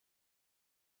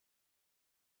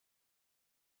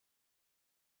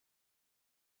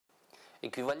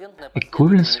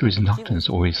Equivalent series inductance,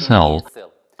 or ESL,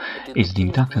 is the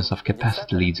inductance of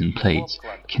capacitor leads and plates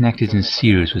connected in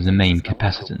series with the main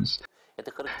capacitance.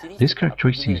 This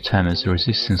characteristic determines the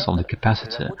resistance of the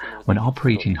capacitor when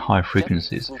operating higher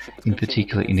frequencies, in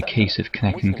particular in the case of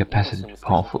connecting the capacitor to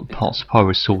powerful pulse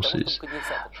power sources.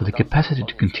 For the capacitor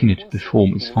to continue to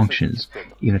perform its functions,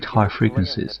 even at higher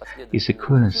frequencies, its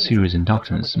equivalent series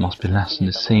inductance must be less than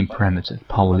the same parameter of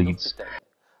power leads.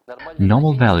 The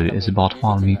normal value is about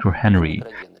 1 microhenry.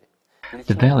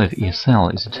 The value of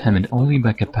ESL is determined only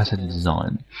by capacitor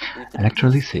design.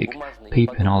 Electrolytic,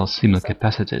 paper and other similar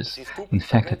capacitors, in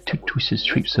fact, are two twisted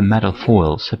strips of metal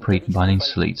foil separated by an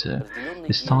insulator.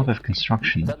 This type of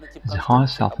construction has a higher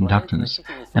self-inductance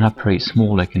and operates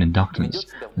more like an inductance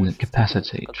than a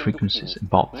capacitor at frequencies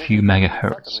above a few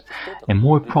megahertz. A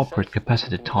more appropriate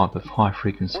capacitor type of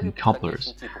high-frequency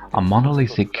uncouplers are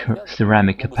monolithic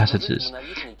ceramic capacitors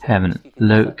having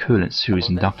low equivalent series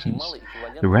inductance.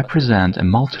 They represent a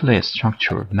multilayered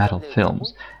structure of metal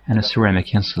films and a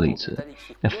ceramic insulator.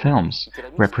 The films,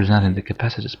 representing the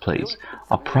capacitor's plates,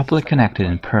 are properly connected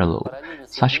in parallel.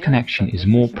 Such connection is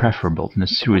more preferable than a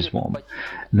series one.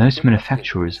 Most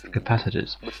manufacturers of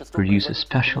capacitors produce a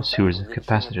special series of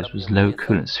capacitors with low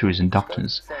equivalent series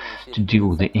inductance to deal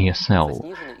with the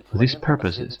ESL. For these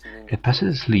purposes,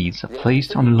 capacitors' leads are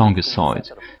placed on the longer side.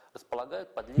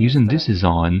 Using this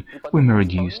design, we may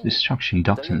reduce the structure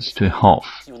inductance to a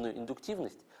half.